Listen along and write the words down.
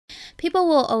people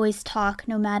will always talk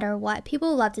no matter what.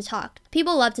 People love to talk.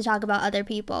 People love to talk about other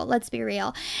people. Let's be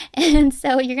real. And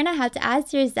so you're going to have to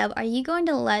ask yourself, are you going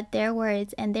to let their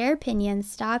words and their opinions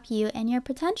stop you and your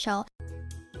potential?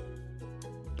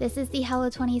 This is the Hello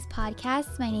 20s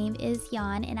podcast. My name is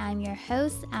Jan and I'm your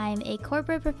host. I'm a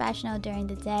corporate professional during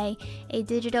the day, a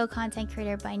digital content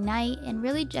creator by night, and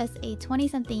really just a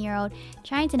 20-something-year-old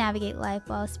trying to navigate life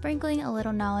while sprinkling a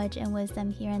little knowledge and wisdom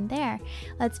here and there.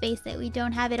 Let's face it, we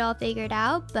don't have it all figured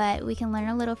out, but we can learn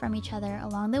a little from each other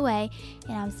along the way,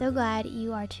 and I'm so glad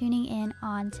you are tuning in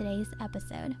on today's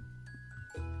episode.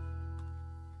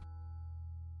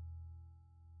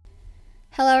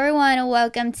 Hello everyone,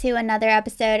 welcome to another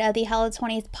episode of the Hello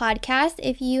 20s podcast.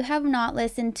 If you have not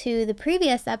listened to the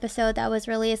previous episode that was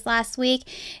released last week,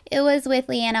 it was with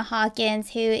Leanna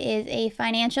Hawkins, who is a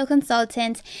financial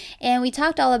consultant, and we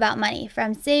talked all about money,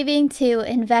 from saving to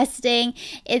investing.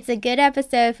 It's a good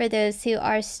episode for those who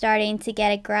are starting to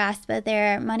get a grasp of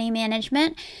their money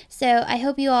management. So I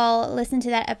hope you all listen to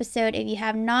that episode if you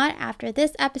have not after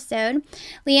this episode.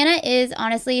 Leanna is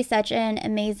honestly such an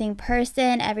amazing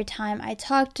person. Every time I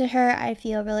talk to her, I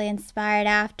feel really inspired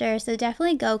after, so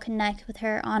definitely go connect with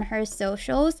her on her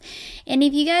socials. And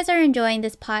if you guys are enjoying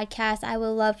this podcast, I would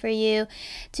love for you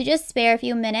to just spare a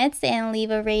few minutes and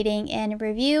leave a rating and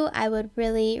review. I would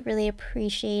really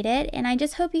appreciate it, and I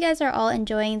just hope you guys are all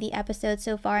enjoying the episode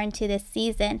so far into this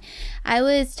season. I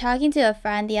was talking to a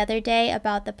friend the other day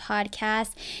about the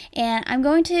podcast, and I'm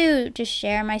going to just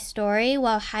share my story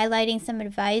while highlighting some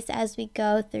advice as we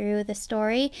go through the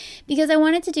story, because I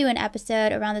wanted to do an episode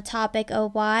around the topic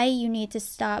of why you need to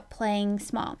stop playing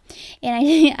small.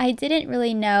 And I didn't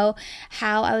really know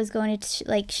how I was going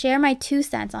to share my 2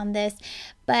 cents on this,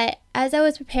 but as I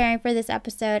was preparing for this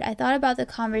episode, I thought about the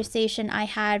conversation I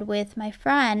had with my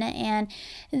friend, and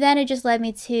then it just led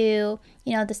me to,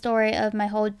 the story of my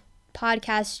whole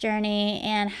podcast journey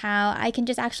and how I can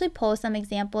just actually pull some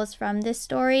examples from this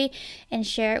story and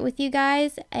share it with you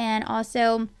guys, and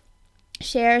also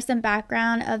share some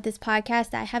background of this podcast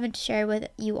that I haven't shared with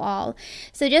you all.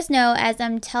 So just know, as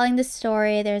I'm telling the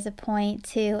story, there's a point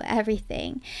to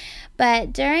everything.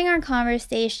 But during our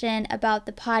conversation about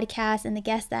the podcast and the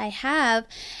guests that I have,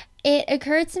 it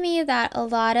occurred to me that a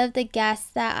lot of the guests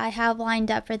that I have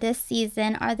lined up for this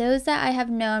season are those that I have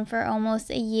known for almost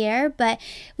a year, but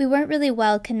we weren't really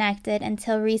well connected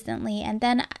until recently. And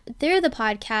then through the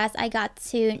podcast, I got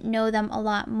to know them a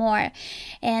lot more.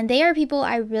 And they are people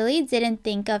I really didn't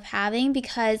think of having,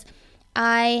 because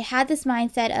I had this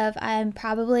mindset of I'm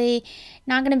probably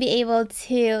not going to be able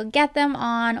to get them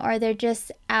on, or they're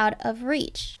just out of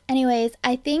reach. Anyways,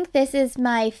 I think this is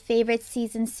my favorite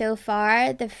season so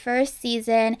far. The first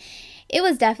season, it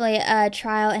was definitely a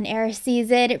trial and error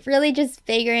season, really just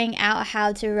figuring out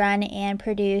how to run and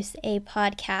produce a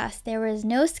podcast. There was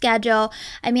no schedule.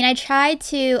 I tried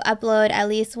to upload at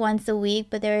least once a week,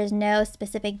 but there is no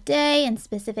specific day and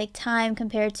specific time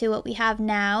compared to what we have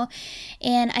now.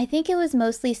 And I think it was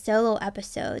mostly solo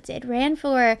episodes. It ran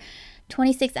for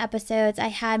 26 episodes. I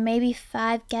had maybe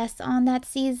 5 guests on that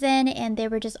season, and they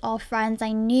were just all friends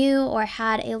I knew or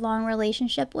had a long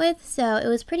relationship with, so it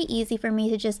was pretty easy for me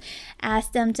to just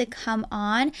ask them to come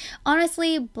on.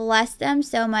 Honestly, bless them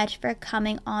so much for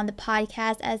coming on the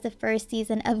podcast as the first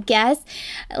season of guests.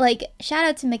 Shout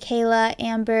out to Michaela,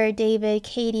 Amber, David,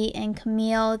 Katie, and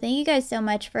Camille. Thank you guys so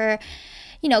much for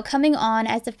coming on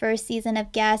as the first season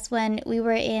of guests. When we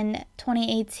were in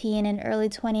 2018 and early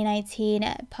 2019,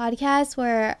 podcasts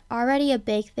were already a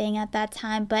big thing at that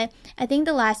time, but I think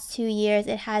the last 2 years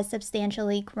it has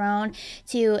substantially grown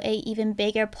to a even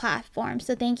bigger platform.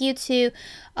 So thank you to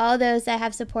all those that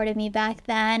have supported me back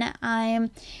then. I'm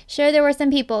sure there were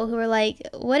some people who were like,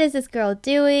 what is this girl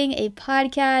doing? A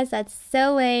podcast? That's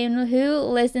so lame. Who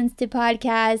listens to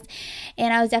podcasts?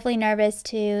 And I was definitely nervous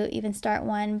to even start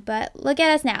one, but look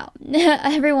at us now.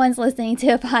 Everyone's listening to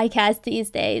a podcast these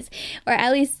days, or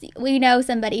at least we know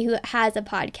somebody who has a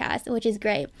podcast, which is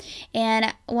great.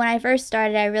 And when I first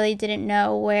started, I really didn't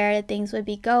know where things would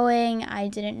be going. I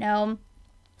didn't know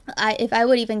if I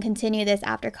would even continue this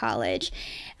after college,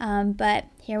 but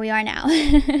here we are now.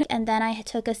 And then I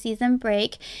took a season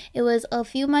break. It was a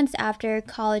few months after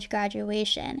college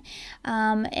graduation,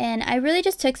 and I really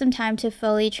just took some time to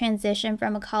fully transition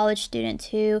from a college student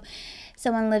to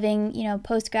someone living,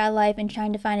 post-grad life and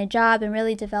trying to find a job and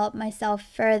really develop myself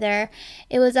further.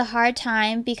 It was a hard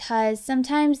time because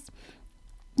sometimes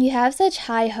you have such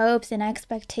high hopes and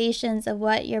expectations of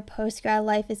what your post-grad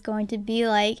life is going to be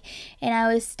like. And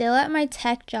I was still at my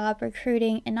tech job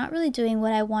recruiting and not really doing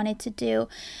what I wanted to do.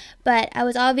 But I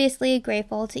was obviously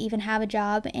grateful to even have a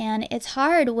job. And it's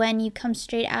hard when you come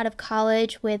straight out of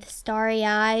college with starry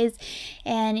eyes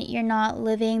and you're not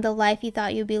living the life you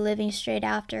thought you'd be living straight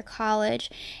after college.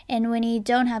 And when you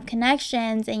don't have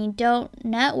connections and you don't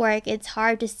network, it's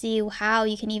hard to see how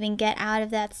you can even get out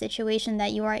of that situation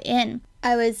that you are in.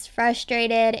 I was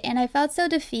frustrated and I felt so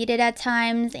defeated at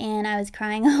times, and I was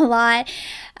crying a lot.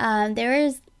 There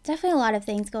was definitely a lot of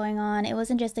things going on. It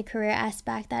wasn't just the career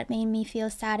aspect that made me feel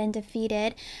sad and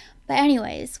defeated. But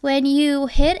anyways, when you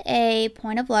hit a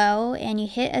point of low and you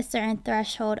hit a certain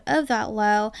threshold of that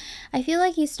low, I feel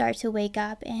like you start to wake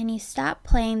up and you stop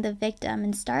playing the victim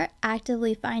and start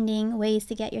actively finding ways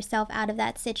to get yourself out of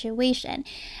that situation.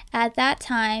 At that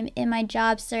time in my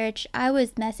job search, I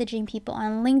was messaging people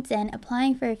on LinkedIn,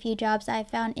 applying for a few jobs I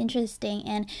found interesting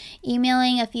and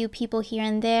emailing a few people here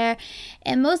and there.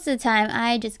 And most of the time,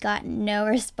 I just got no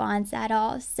response at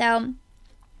all. So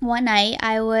one night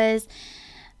I was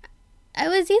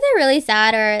either really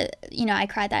sad or, I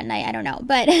cried that night. I don't know.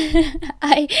 But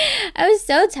I was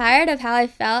so tired of how I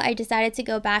felt. I decided to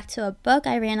go back to a book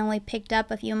I randomly picked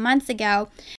up a few months ago.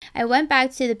 I went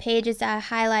back to the pages that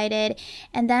I highlighted,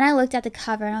 and then I looked at the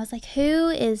cover and I was like, who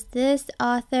is this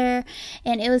author?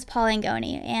 And it was Paul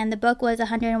Langone. And the book was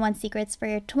 101 Secrets for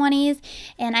Your 20s.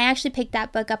 And I actually picked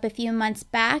that book up a few months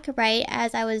back, right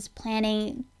as I was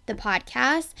planning the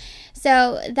podcast.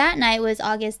 So that night was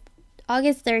August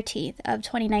 13th of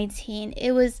 2019.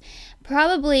 It was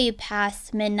probably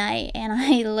past midnight, and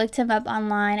I looked him up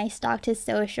online. I stalked his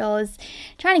socials,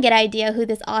 trying to get an idea who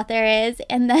this author is,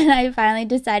 and then I finally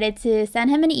decided to send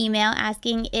him an email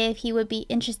asking if he would be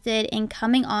interested in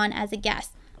coming on as a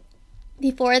guest.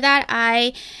 Before that,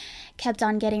 I kept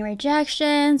on getting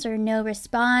rejections or no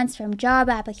response from job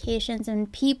applications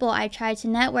and people I tried to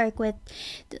network with.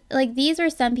 Like, these were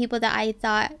some people that I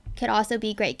thought could also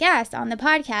be great guests on the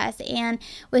podcast, and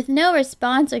with no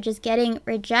response or just getting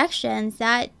rejections,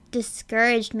 that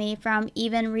discouraged me from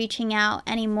even reaching out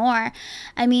anymore.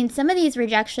 I mean, some of these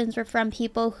rejections were from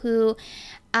people who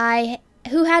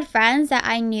had friends that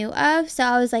I knew of. So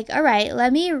I was like, all right,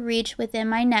 let me reach within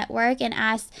my network and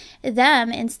ask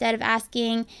them instead of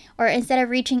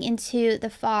reaching into the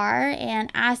far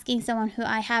and asking someone who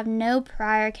I have no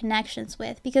prior connections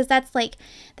with, because that's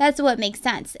what makes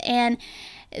sense. And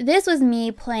this was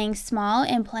me playing small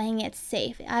and playing it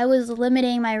safe. I was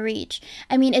limiting my reach.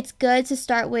 I mean, it's good to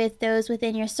start with those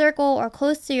within your circle or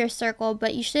close to your circle,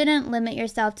 but you shouldn't limit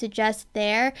yourself to just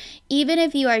there, even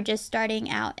if you are just starting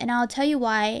out. And I'll tell you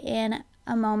why in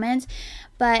a moment.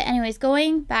 But anyways,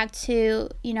 going back to,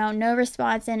 no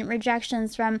response and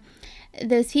rejections from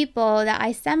those people that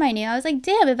I semi-knew, I was like,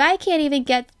 damn, if I can't even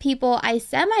get people I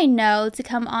semi-know to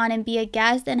come on and be a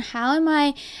guest, then how am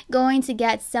I going to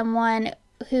get someone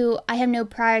who I have no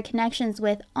prior connections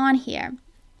with on here?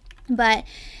 But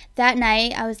that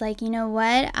night I was like, you know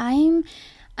what, I'm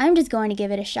just going to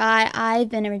give it a shot. I've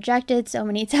been rejected so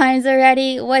many times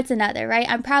already. What's another, right?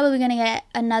 I'm probably going to get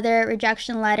another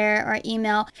rejection letter or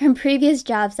email from previous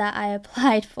jobs that I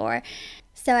applied for.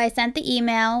 So I sent the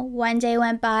email. One day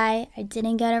went by, I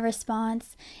didn't get a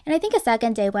response. And I think a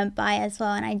second day went by as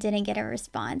well, and I didn't get a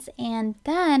response. And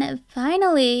then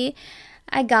finally,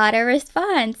 I got a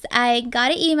response. I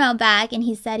got an email back, and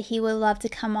he said he would love to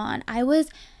come on. I was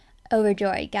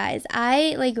overjoyed, guys.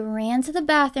 I ran to the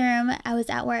bathroom. I was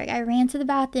at work. I ran to the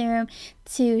bathroom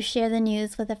to share the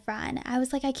news with a friend. I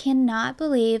was like, I cannot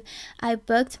believe I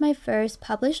booked my first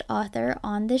published author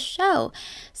on this show.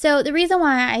 So the reason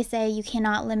why I say you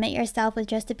cannot limit yourself with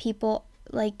just the people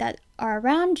that are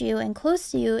around you and close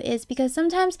to you is because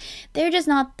sometimes they're just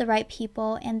not the right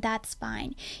people, and that's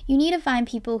fine. You need to find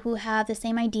people who have the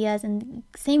same ideas and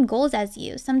same goals as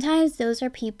you. Sometimes those are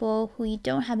people who you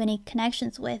don't have any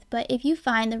connections with, but if you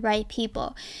find the right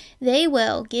people, they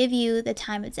will give you the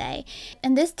time of day.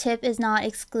 And this tip is not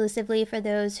exclusively for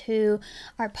those who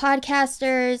are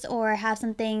podcasters or have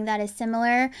something that is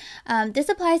similar. This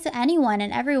applies to anyone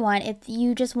and everyone. If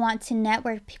you just want to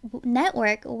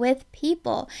network with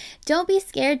people, don't be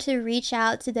scared to reach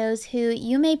out to those who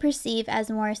you may perceive as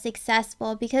more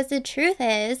successful, because the truth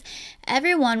is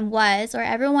everyone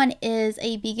is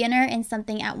a beginner in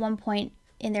something at one point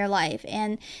in their life,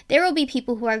 and there will be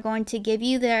people who are going to give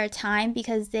you their time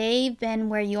because they've been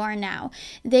where you are now.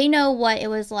 They know what it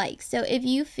was like. So if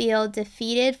you feel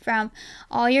defeated from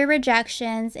all your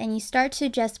rejections and you start to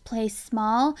just play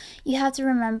small, you have to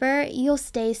remember you'll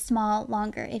stay small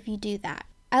longer if you do that.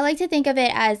 I like to think of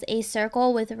it as a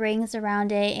circle with rings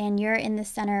around it, and you're in the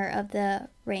center of the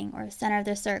ring or center of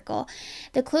the circle.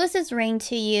 The closest ring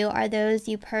to you are those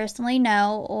you personally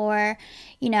know or,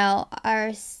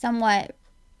 are somewhat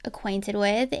acquainted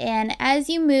with. And as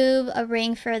you move a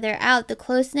ring further out, the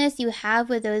closeness you have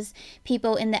with those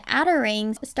people in the outer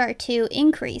rings start to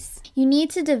increase. You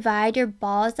need to divide your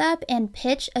balls up and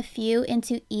pitch a few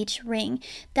into each ring.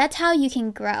 That's how you can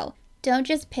grow. Don't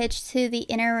just pitch to the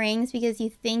inner rings because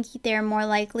you think they're more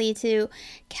likely to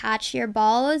catch your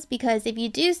balls, because if you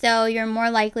do so, you're more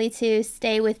likely to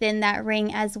stay within that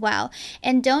ring as well.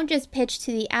 And don't just pitch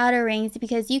to the outer rings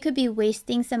because you could be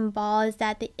wasting some balls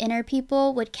that the inner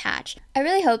people would catch. I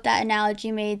really hope that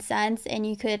analogy made sense and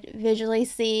you could visually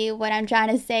see what I'm trying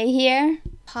to say here.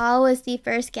 Paul was the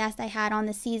first guest I had on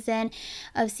the season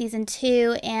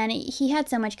 2, and he had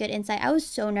so much good insight. I was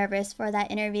so nervous for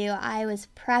that interview. I was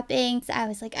prepping. I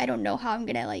was like, I don't know how I'm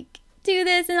gonna do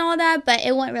this and all that, but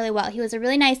it went really well. He was a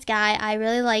really nice guy. I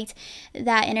really liked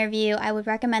that interview. I would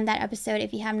recommend that episode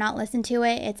if you have not listened to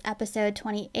it. It's episode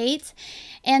 28.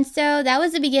 And so that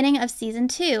was the beginning of season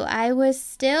 2. I was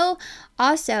still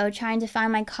also trying to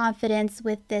find my confidence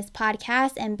with this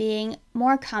podcast and being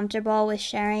more comfortable with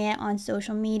sharing it on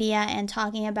social media and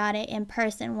talking about it in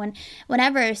person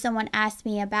whenever someone asked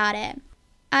me about it.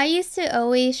 I used to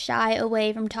always shy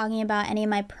away from talking about any of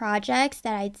my projects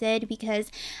that I did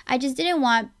because I just didn't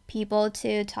want people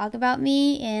to talk about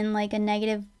me in a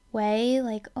negative way,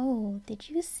 oh, did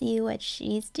you see what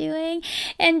she's doing?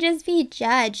 And just be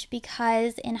judged,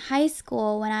 because in high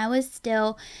school, when I was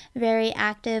still very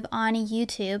active on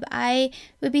YouTube, I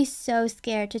would be so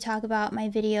scared to talk about my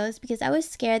videos because I was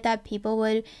scared that people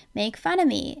would make fun of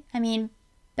me. I mean,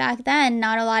 back then,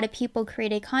 not a lot of people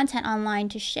created content online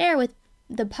to share with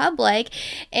the public,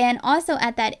 and also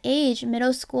at that age,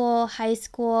 middle school, high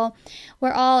school,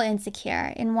 we're all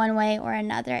insecure in one way or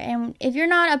another, and if you're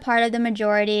not a part of the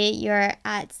majority, you're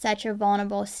at such a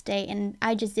vulnerable state, and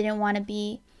I just didn't want to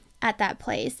be at that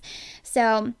place.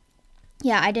 So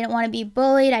yeah, I didn't want to be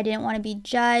bullied, I didn't want to be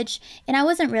judged, and I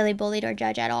wasn't really bullied or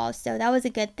judged at all, so that was a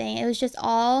good thing. It was just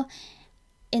all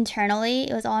internally,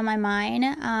 it was all in my mind,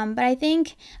 but I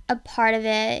think a part of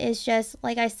it is just,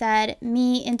 like I said,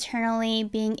 me internally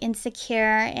being insecure.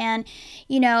 And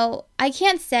I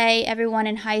can't say everyone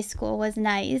in high school was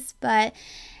nice, but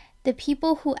the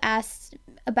people who asked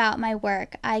about my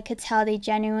work, I could tell they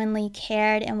genuinely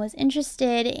cared and was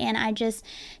interested, and I just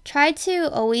tried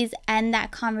to always end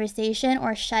that conversation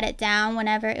or shut it down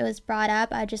whenever it was brought up.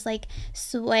 I just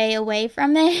sway away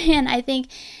from it, and I think,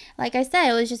 like I said,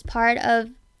 it was just part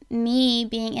of me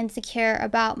being insecure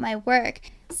about my work.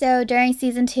 So during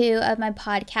season 2 of my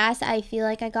podcast, I feel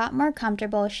like I got more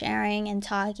comfortable sharing and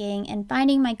talking and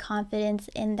finding my confidence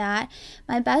in that.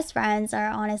 My best friends are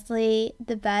honestly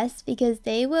the best because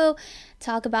they will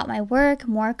talk about my work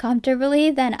more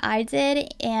comfortably than I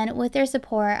did, and with their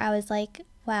support, I was like,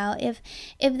 wow, if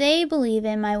they believe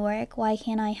in my work, why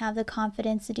can't I have the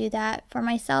confidence to do that for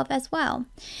myself as well?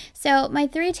 So my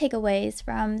 3 takeaways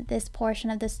from this portion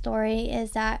of the story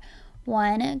is that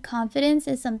 1, confidence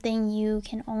is something you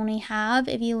can only have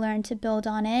if you learn to build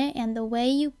on it, and the way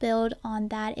you build on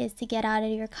that is to get out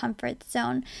of your comfort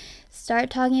zone.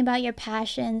 Start talking about your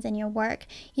passions and your work.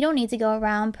 You don't need to go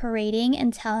around parading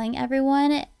and telling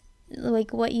everyone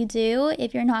what you do.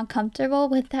 If you're not comfortable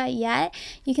with that yet,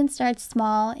 you can start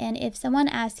small, and if someone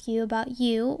asks you about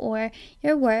you or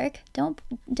your work, don't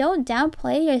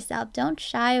downplay yourself. Don't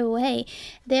shy away.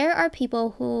 There are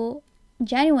people who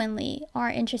genuinely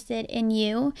are interested in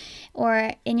you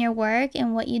or in your work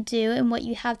and what you do and what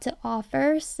you have to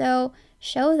offer, so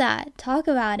show that, talk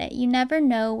about it. You never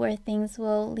know where things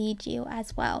will lead you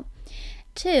as well.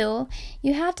 2,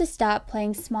 you have to stop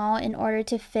playing small in order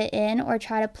to fit in or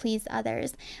try to please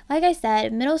others. Like I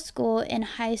said, middle school and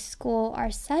high school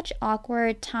are such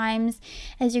awkward times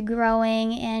as you're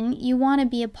growing and you want to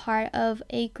be a part of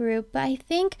a group, but I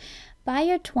think by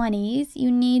your 20s,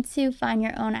 you need to find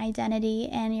your own identity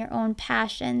and your own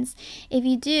passions. If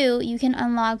you do, you can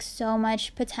unlock so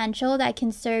much potential that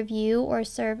can serve you or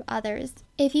serve others.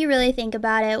 If you really think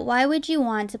about it, why would you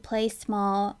want to play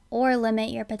small or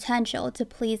limit your potential to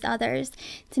please others,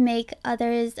 to make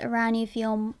others around you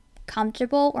feel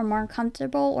comfortable or more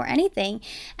comfortable or anything?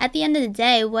 At the end of the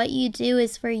day, what you do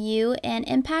is for you and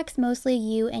impacts mostly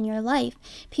you and your life.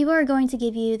 People are going to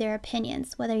give you their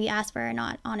opinions, whether you ask for it or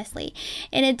not, honestly,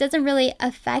 and it doesn't really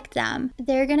affect them.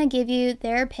 They're going to give you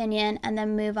their opinion and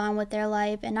then move on with their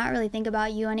life and not really think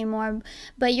about you anymore,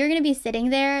 but you're going to be sitting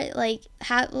there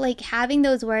having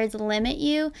those words limit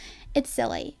you. It's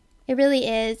silly. It really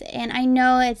is. And I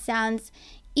know it sounds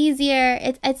easier.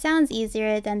 It sounds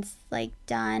easier than it's like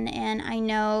done. And I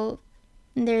know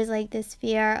there's like this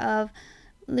fear of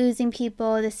losing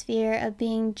people, this fear of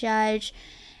being judged.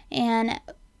 And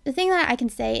the thing that I can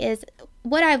say is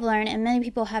what I've learned, and many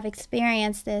people have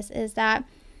experienced this, is that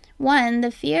one,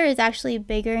 the fear is actually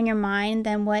bigger in your mind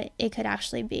than what it could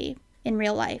actually be in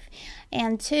real life.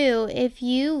 And two, if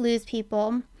you lose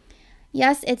people,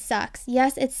 yes, it sucks.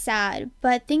 Yes, it's sad.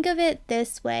 But think of it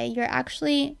this way. You're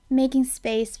actually making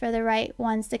space for the right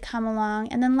ones to come along.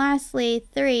 And then lastly,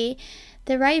 three,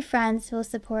 the right friends will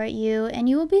support you, and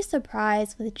you will be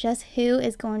surprised with just who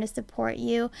is going to support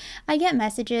you. I get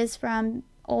messages from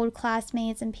old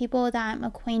classmates and people that I'm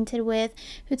acquainted with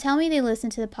who tell me they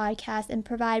listen to the podcast and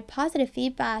provide positive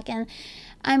feedback, and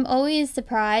I'm always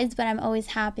surprised, but I'm always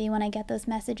happy when I get those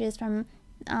messages from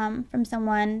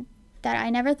someone that I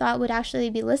never thought would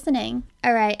actually be listening.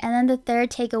 All right, and then the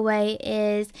third takeaway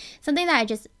is something that I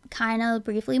just kind of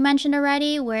briefly mentioned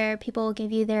already, where people will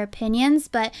give you their opinions,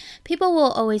 but people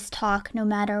will always talk no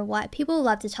matter what. People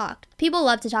love to talk. People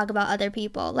love to talk about other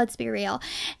people, let's be real.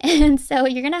 And so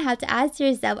you're going to have to ask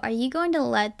yourself, are you going to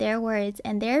let their words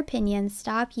and their opinions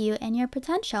stop you and your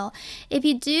potential? If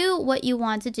you do what you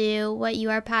want to do, what you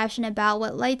are passionate about,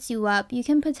 what lights you up, you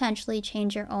can potentially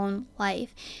change your own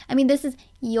life. I mean, this is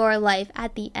your life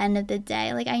at the end of the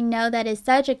day. Like, I know that is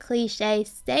such a cliche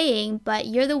saying, but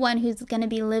you're the one who's going to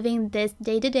be living this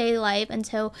day-to-day life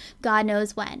until God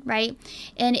knows when, right?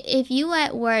 And if you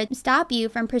let words stop you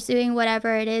from pursuing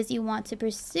whatever it is you want to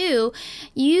pursue,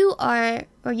 you are,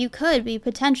 or you could be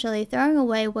potentially throwing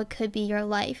away what could be your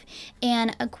life.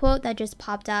 And a quote that just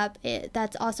popped up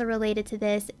that's also related to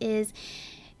this is,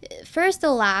 first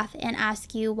they'll laugh and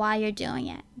ask you why you're doing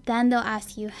it. Then they'll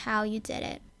ask you how you did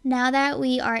it. Now that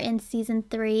we are in season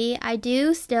 3, I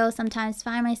do still sometimes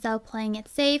find myself playing it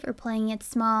safe or playing it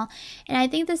small, and I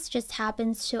think this just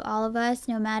happens to all of us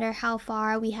no matter how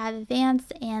far we have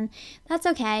advanced, and that's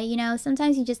okay. You know,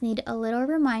 sometimes you just need a little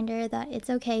reminder that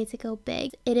it's okay to go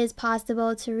big. It is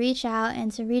possible to reach out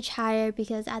and to reach higher,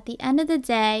 because at the end of the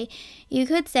day, you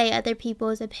could say other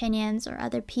people's opinions or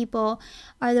other people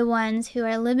are the ones who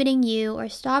are limiting you or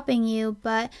stopping you,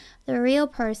 but the real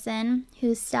person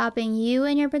who's stopping you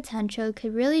and your potential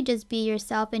could really just be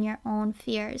yourself and your own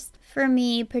fears. For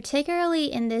me,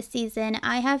 particularly in this season,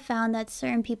 I have found that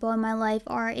certain people in my life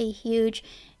are a huge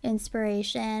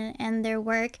inspiration, and their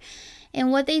work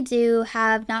and what they do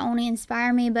have not only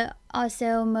inspired me but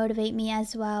also motivate me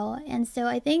as well. And so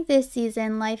I think this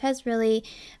season life has really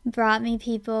brought me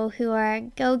people who are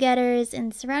go-getters,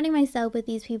 and surrounding myself with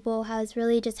these people has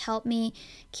really just helped me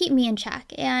keep me in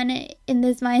check, and in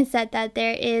this mindset that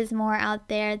there is more out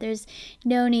there. There's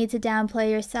no need to downplay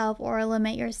yourself or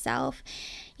limit yourself.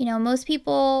 You know, most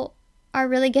people are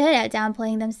really good at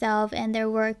downplaying themselves and their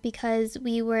work because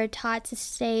we were taught to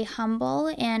stay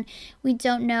humble, and we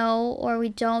don't know or we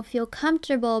don't feel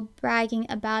comfortable bragging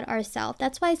about ourselves.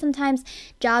 That's why sometimes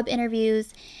job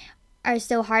interviews are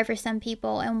so hard for some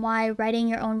people, and why writing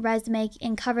your own resume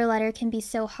and cover letter can be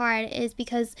so hard is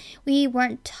because we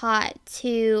weren't taught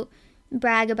to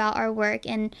brag about our work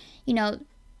and, you know,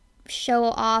 show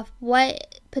off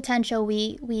what potential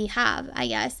we have, I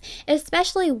guess,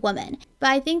 especially women.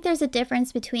 But I think there's a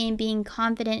difference between being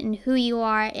confident in who you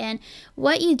are and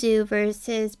what you do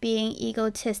versus being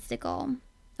egotistical.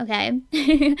 Okay,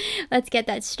 let's get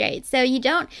that straight. So you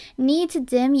don't need to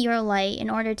dim your light in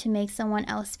order to make someone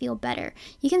else feel better.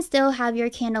 You can still have your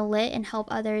candle lit and help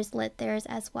others lit theirs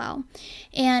as well.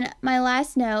 And my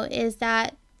last note is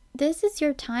that this is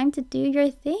your time to do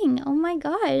your thing. Oh my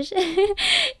gosh.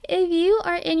 If you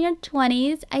are in your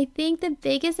 20s, I think the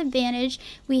biggest advantage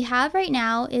we have right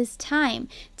now is time.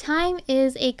 Time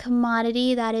is a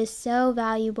commodity that is so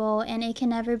valuable, and it can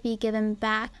never be given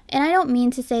back. And I don't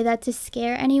mean to say that to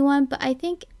scare anyone, but I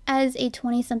think as a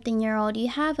 20-something-year-old, you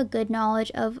have a good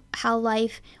knowledge of how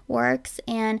life works,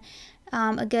 and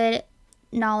a good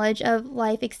knowledge of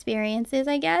life experiences,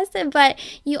 I guess, but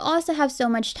you also have so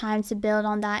much time to build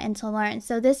on that and to learn.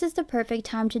 So this is the perfect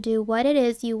time to do what it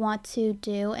is you want to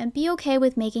do, and be okay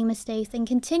with making mistakes and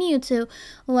continue to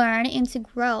learn and to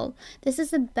grow. This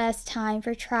is the best time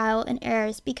for trial and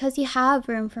errors because you have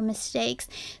room for mistakes.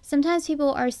 Sometimes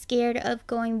people are scared of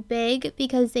going big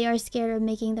because they are scared of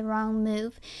making the wrong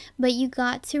move, but you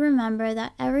got to remember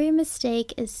that every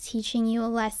mistake is teaching you a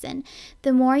lesson.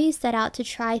 The more you set out to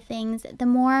try things, the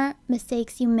more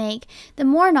mistakes you make, the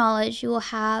more knowledge you will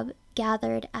have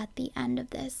gathered at the end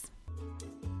of this.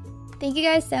 Thank you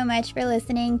guys so much for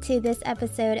listening to this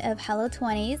episode of Hello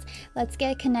 20s. Let's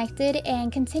get connected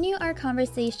and continue our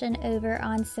conversation over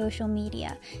on social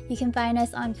media. You can find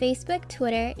us on Facebook,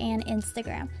 Twitter, and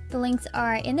Instagram. The links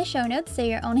are in the show notes, so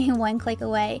you're only one click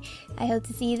away. I hope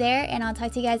to see you there, and I'll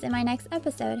talk to you guys in my next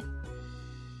episode.